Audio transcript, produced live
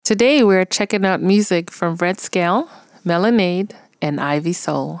Today we're checking out music from Red Scale, Melanade, and Ivy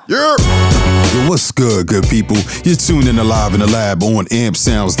Soul. Yeah! Yo, what's good people? You're tuned in to Live in the Lab on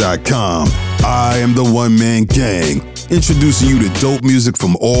ampsounds.com. I am the One Man Gang, introducing you to dope music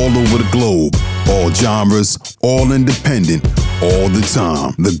from all over the globe. All genres, all independent, all the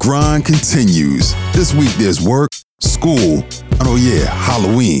time. The grind continues. This week there's work, school, and oh yeah,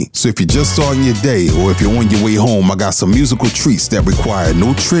 Halloween. So if you're just starting your day or if you're on your way home, I got some musical treats that require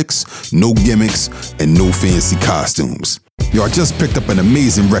no tricks, no gimmicks, and no fancy costumes. Yo, I just picked up an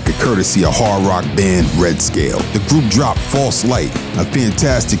amazing record courtesy of hard rock band Red Scale. The group dropped False Light, a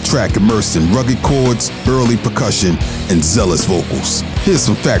fantastic track immersed in rugged chords, early percussion, and zealous vocals. Here's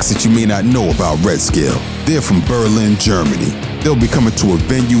some facts that you may not know about Red Scale. They're from Berlin, Germany. They'll be coming to a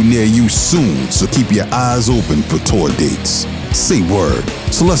venue near you soon, so keep your eyes open for tour dates. Say word.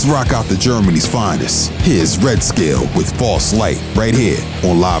 So let's rock out to Germany's finest. Here's Red Scale with False Light right here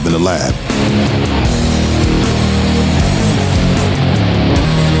on Live in the Lab.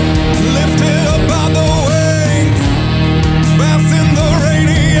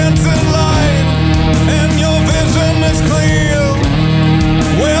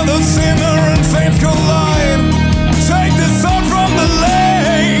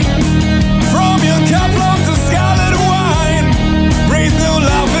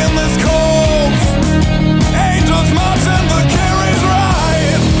 Angels marching, the carriage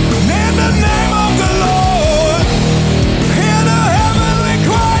ride. In the name of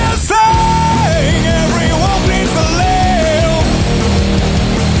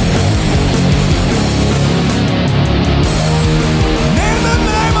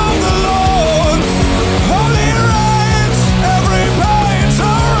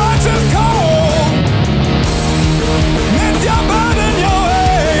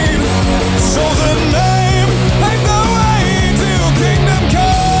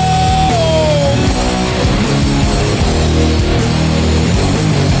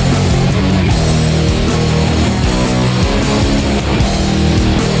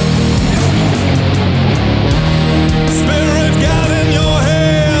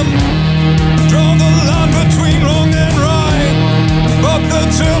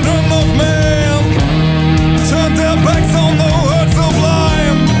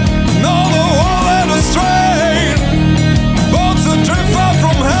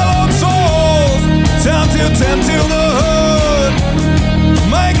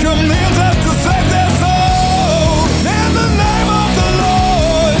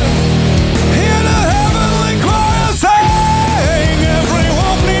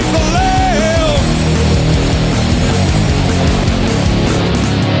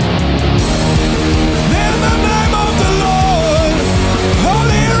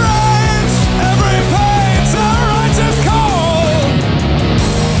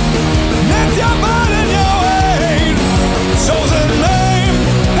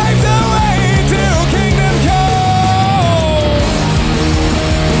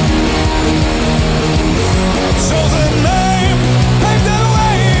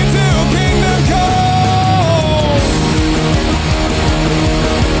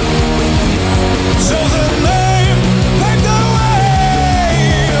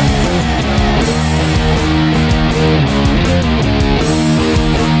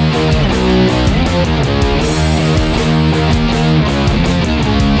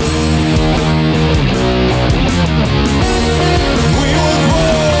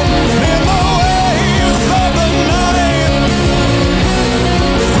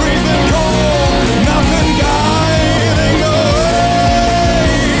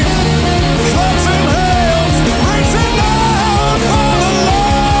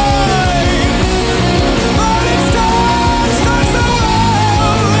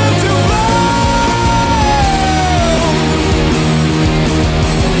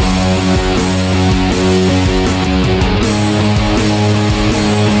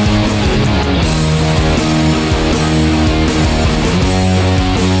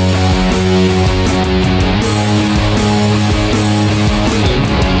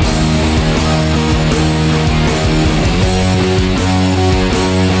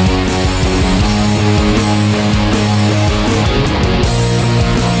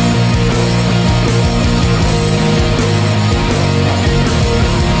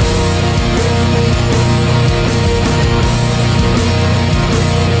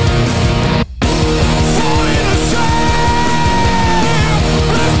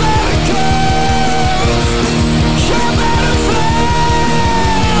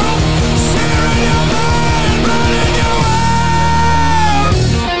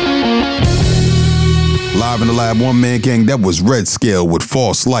Lab One Man Gang, that was Red Scale with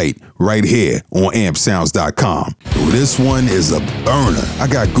False Light right here on ampsounds.com. This one is a burner. I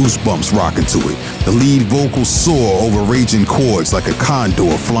got goosebumps rocking to it. The lead vocals soar over raging chords like a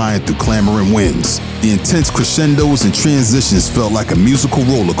condor flying through clamoring winds. The intense crescendos and transitions felt like a musical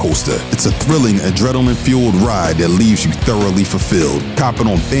roller coaster. It's a thrilling, adrenaline-fueled ride that leaves you thoroughly fulfilled. Cop it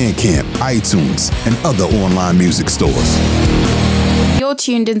on Bandcamp, iTunes, and other online music stores. You're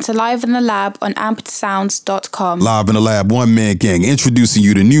tuned into Live in the Lab on ampsounds.com. Live in the Lab, One Man Gang, introducing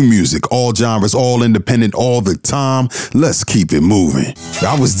you to new music, all genres, all independent, all the time. Let's keep it moving.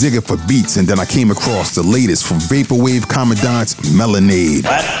 I was digging for beats, and then I came across the latest from Vaporwave Commandant's Melonade.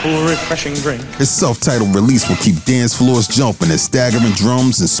 That cool, refreshing drink. His self-titled release will keep dance floors jumping as staggering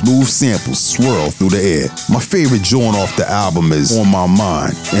drums and smooth samples swirl through the air. My favorite joint off the album is On My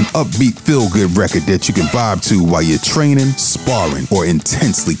Mind, an upbeat, feel-good record that you can vibe to while you're training, sparring, or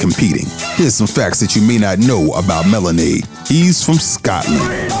intensely competing. Here's some facts that you may not know about Melonade. He's from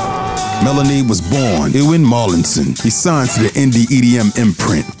Scotland. Melonade was born Ewan Marlinson. He signed to the indie EDM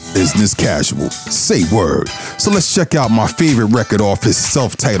imprint, Business Casual. Say word. So let's check out my favorite record off his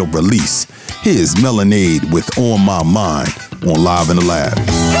self-titled release. Here's Melonade with On My Mind on Live in the Lab.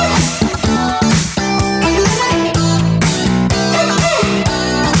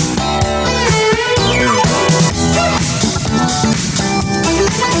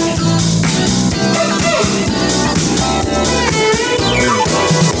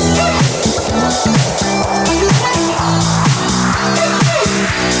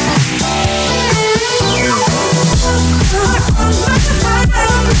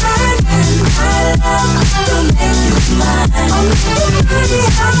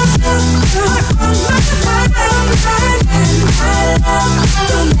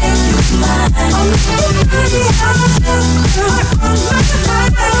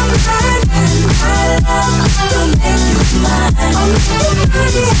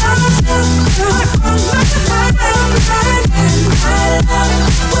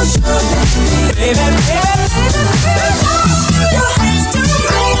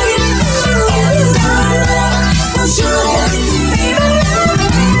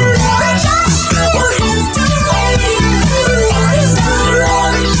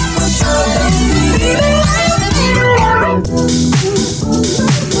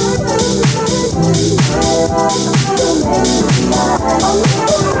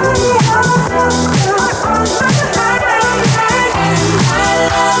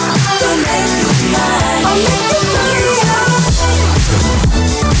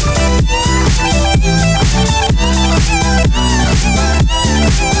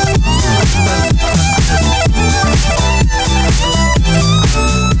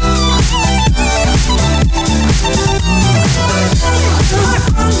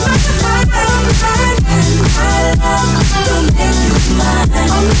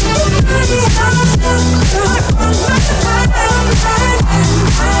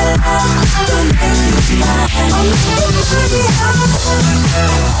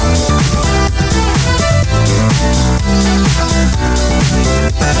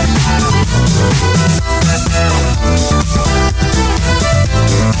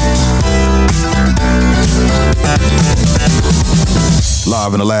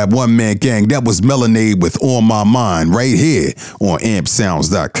 Live in the Lab, One Man Gang, that was Melonade with On My Mind right here on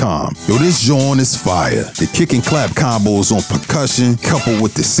ampsounds.com. Yo, this joint is fire. The kick and clap combos on percussion, coupled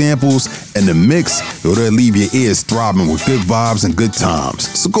with the samples and the mix, yo, they'll leave your ears throbbing with good vibes and good times.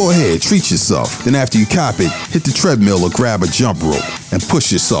 So go ahead, treat yourself. Then after you cop it, hit the treadmill or grab a jump rope and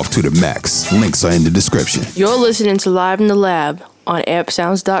push yourself to the max. Links are in the description. You're listening to Live in the Lab on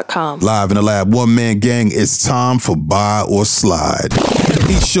ampsounds.com. Live in the Lab, One Man Gang, it's time for Buy or Slide.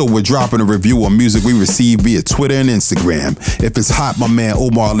 Each show, we're dropping a review on music we receive via Twitter and Instagram. If it's hot, my man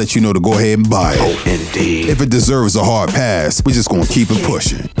Omar will let you know to go ahead and buy it. Oh, indeed. If it deserves a hard pass, we're just going to keep it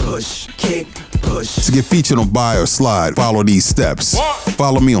pushing. Push, kick, push. To get featured on Buy or Slide, follow these steps.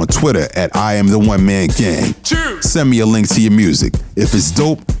 Follow me on Twitter at I Am The One Man Gang. Send me a link to your music. If it's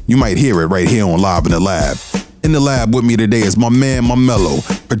dope, you might hear it right here on Live in the Lab. In the lab with me today is my man, my mellow,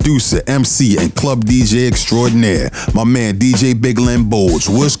 producer, MC, and club DJ extraordinaire, my man DJ Big Len Bolge.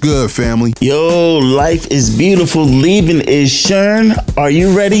 What's good, family? Yo, life is beautiful. Leaving is Shern. Are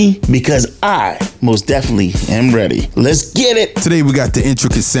you ready? Because I most definitely am ready. Let's get it. Today we got the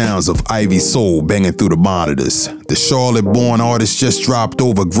intricate sounds of Ivy Soul banging through the monitors. The Charlotte-born artist just dropped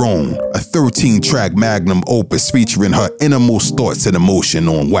Overgrown, a 13-track magnum opus featuring her innermost thoughts and emotion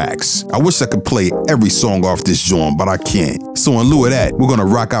on wax. I wish I could play every song off this joint, but I can't. So in lieu of that, we're gonna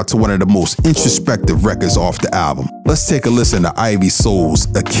rock out to one of the most introspective records off the album. Let's take a listen to Ivy Soul's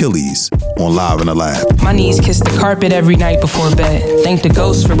Achilles on Live in the Lab. My knees kiss the carpet every night before bed. Thank the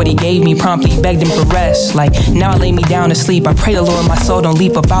ghost for what he gave me, promptly begged him for rest. Like, now I lay me down to sleep. I pray the Lord my soul don't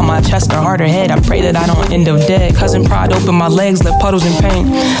leap up out my chest or heart or head. I pray that I don't end up dead. Cousin pride opened my legs, left puddles in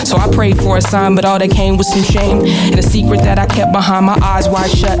pain. So I prayed for a sign, but all that came was some shame. And a secret that I kept behind my eyes wide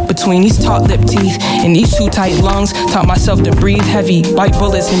shut. Between these taut lip teeth and these too tight lungs, taught myself to breathe heavy, bite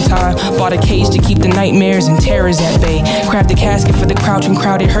bullets in time. Bought a cage to keep the nightmares and terrors at bay. Crabbed a casket for the crouching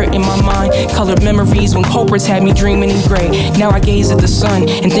crowded hurt in my mind. Colored memories when culprits had me dreaming in gray. Now I gaze at the sun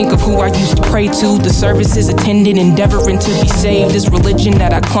and think of who I used to pray to. The services attended, endeavoring to be saved. This religion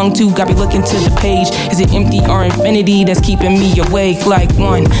that I clung to got me looking to the page. Is it empty or infinity that's keeping me awake? Like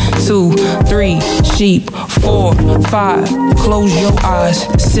 1, 2, 3, sheep, 4, 5, close your eyes,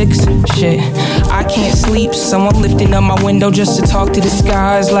 6, shit, I can't sleep. Someone lifting up my window just to talk to the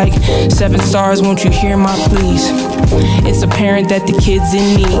skies. Like 7 stars, won't you hear my pleas? It's apparent that the kid's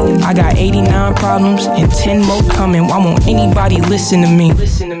in need. I got 89 problems and 10 more coming. Why won't anybody listen to me?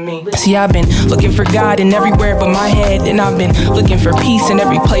 See, I've been looking for God in everywhere but my head, and I've been looking for peace in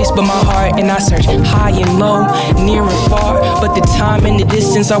every place but my heart. And I search high and low, near and far, but the time and the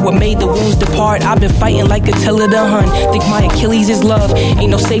distance are what made the wounds depart. I've been fighting like Attila the Hun. Think my Achilles is love.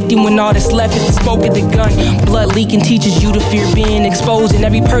 Ain't no safety when all that's left is the spoke of the gun. Blood leaking teaches you to fear being exposed, and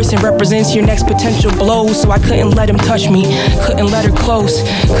every person represents your next potential blow. So I couldn't let him touch me, couldn't let her close,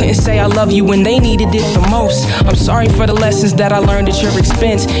 couldn't say I love you when they needed it the most. I'm sorry for the lessons that I learned at your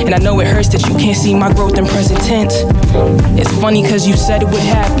expense, and I know it hurts that you can't see my growth in present tense. It's funny cause you said it would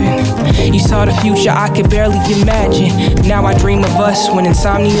happen. You saw the future I could barely imagine. Now I dream of us when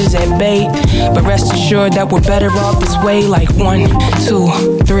insomnia's at bay, but rest assured that we're better off this way. Like 1,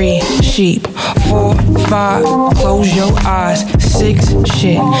 2, 3, sheep, 4, 5, close your eyes, 6,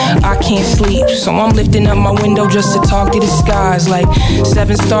 shit, I can't sleep. So I'm lifting up my window just to talk to the skies. Like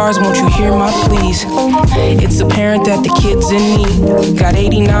 7 stars, won't you hear my pleas? It's apparent that the kid's in need. Got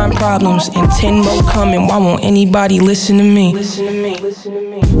 89 problems and 10 more coming. Why won't anybody listen to me? Listen to me, listen to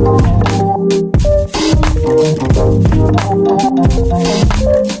me.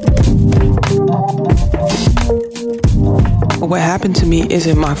 What happened to me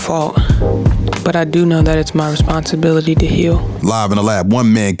isn't my fault, but I do know that it's my responsibility to heal. Live in the Lab,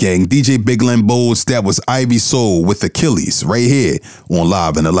 one man gang, DJ Big Len Bolds. That was Ivy Soul with Achilles right here on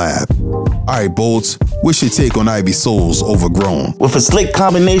Live in the Lab. All right, Bolds, what's your take on Ivy Soul's Overgrown? With a slick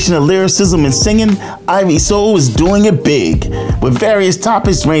combination of lyricism and singing, Ivy Soul is doing it big. With various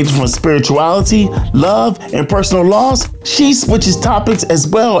topics ranging from spirituality, love, and personal loss, she switches topics as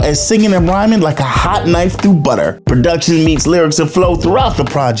well as singing and rhyming like a hot knife through butter. Production meets lyrics and flow throughout the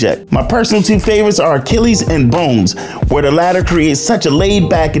project. My personal 2 favorites are Achilles and Bones, where the latter creates such a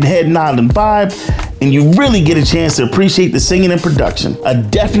laid-back and head-nodding vibe, and you really get a chance to appreciate the singing and production. A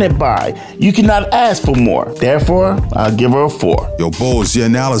definite buy. You cannot ask for more. Therefore, I'll give her a 4. Yo, Bolds, your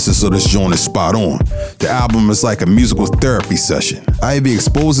analysis of this joint is spot on. The album is like a musical therapy session. Ivy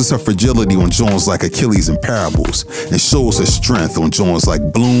exposes her fragility on joints like Achilles and Parables, and shows her strength on joints like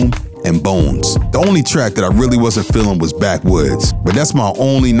Bloom and Bones. The only track that I really wasn't feeling was Backwoods, but that's my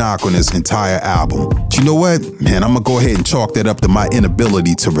only knock on this entire album. But you know what? Man, I'm gonna go ahead and chalk that up to my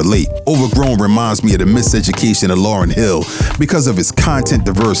inability to relate. Overgrown reminds me of the miseducation of Lauryn Hill because of its content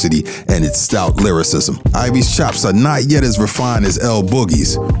diversity and its stout lyricism. Ivy's chops are not yet as refined as L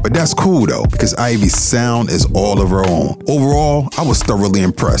Boogie's, but that's cool though, because Ivy's sound is all of her own. Overall, I was thoroughly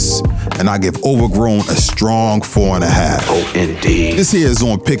impressed, and I give Overgrown a strong 4.5. Oh, indeed. This here is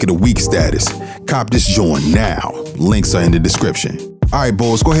on Pick of the Week status. Cop this joint now. Links are in the description. All right,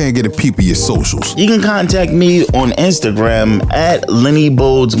 boys, go ahead and get a peep of your socials. You can contact me on Instagram at Lenny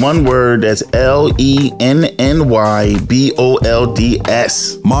Bolds, one word, that's LENNYBOLDS.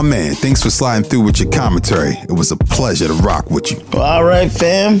 My man, thanks for sliding through with your commentary. It was a pleasure to rock with you. All right,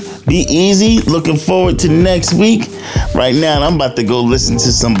 fam, be easy. Looking forward to next week. Right now, I'm about to go listen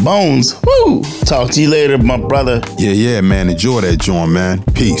to some Bones. Woo! Talk to you later, my brother. Yeah, man, enjoy that joint, man.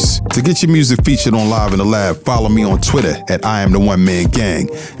 Peace. To get your music featured on Live in the Lab, follow me on Twitter at I Am The One Man Gang,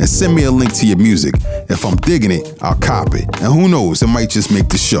 and send me a link to your music. If I'm digging it, I'll cop it. And who knows, it might just make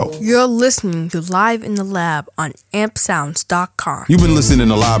the show. You're listening to Live in the Lab on ampsounds.com. You've been listening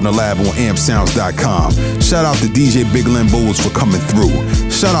to Live in the Lab on ampsounds.com. Shout out to DJ Big Len Bolds for coming through.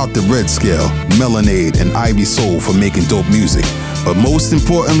 Shout out to Red Scale, Melanade, and Ivy Soul for making dope music. But most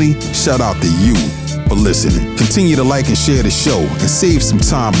importantly, shout out to you for listening. Continue to like and share the show, and save some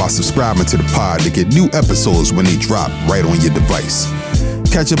time by subscribing to the pod to get new episodes when they drop right on your device.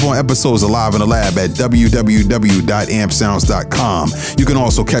 Catch up on episodes of Live in the Lab at www.ampsounds.com. You can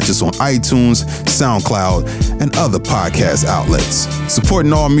also catch us on iTunes, SoundCloud, and other podcast outlets.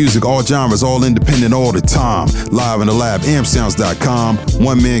 Supporting all music, all genres, all independent, all the time. Live in the Lab, ampsounds.com.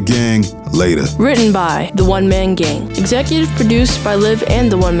 One Man Gang, later. Written by The One Man Gang. Executive produced by Liv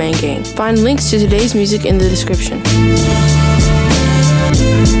and The One Man Gang. Find links to today's music in the description.